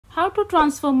How to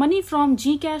transfer money from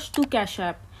Gcash to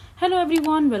Cashapp. Hello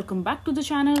everyone, welcome back to the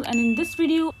channel, and in this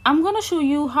video I'm gonna show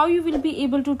you how you will be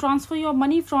able to transfer your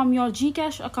money from your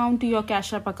Gcash account to your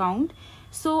Cashapp account.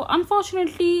 So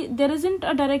unfortunately there isn't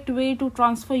a direct way to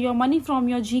transfer your money from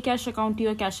your Gcash account to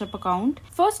your Cashapp account.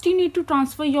 First you need to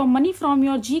transfer your money from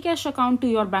your Gcash account to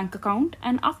your bank account,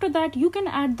 and after that you can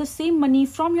add the same money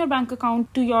from your bank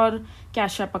account to your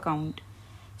Cashapp account.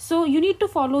 So you need to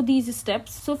follow these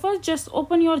steps. So first just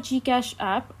open your Gcash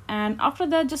app, and after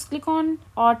that just click on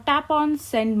or tap on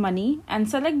send money and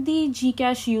select the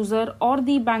Gcash user or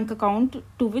the bank account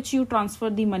to which you transfer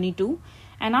the money to,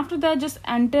 and after that just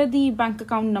enter the bank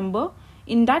account number.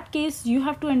 In that case you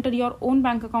have to enter your own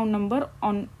bank account number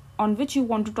on which you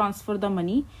want to transfer the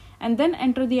money, and then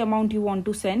enter the amount you want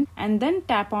to send, and then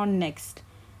tap on next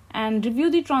and review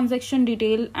the transaction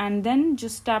detail, and then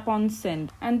just tap on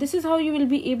send. And this is how you will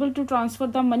be able to transfer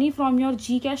the money from your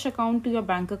Gcash account to your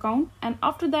bank account. And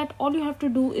after that all you have to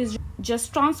do is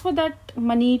just transfer that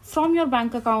money from your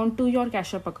bank account to your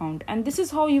Cashapp account, and this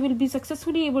is how you will be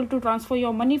successfully able to transfer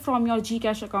your money from your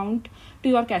Gcash account to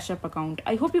your Cashapp account.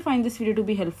 I hope you find this video to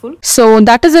be helpful. So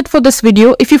that is it for this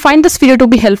video. If you find this video to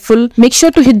be helpful, make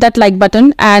sure to hit that like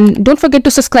button and don't forget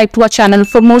to subscribe to our channel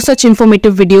for more such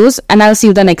informative videos, and I'll see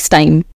you the next time.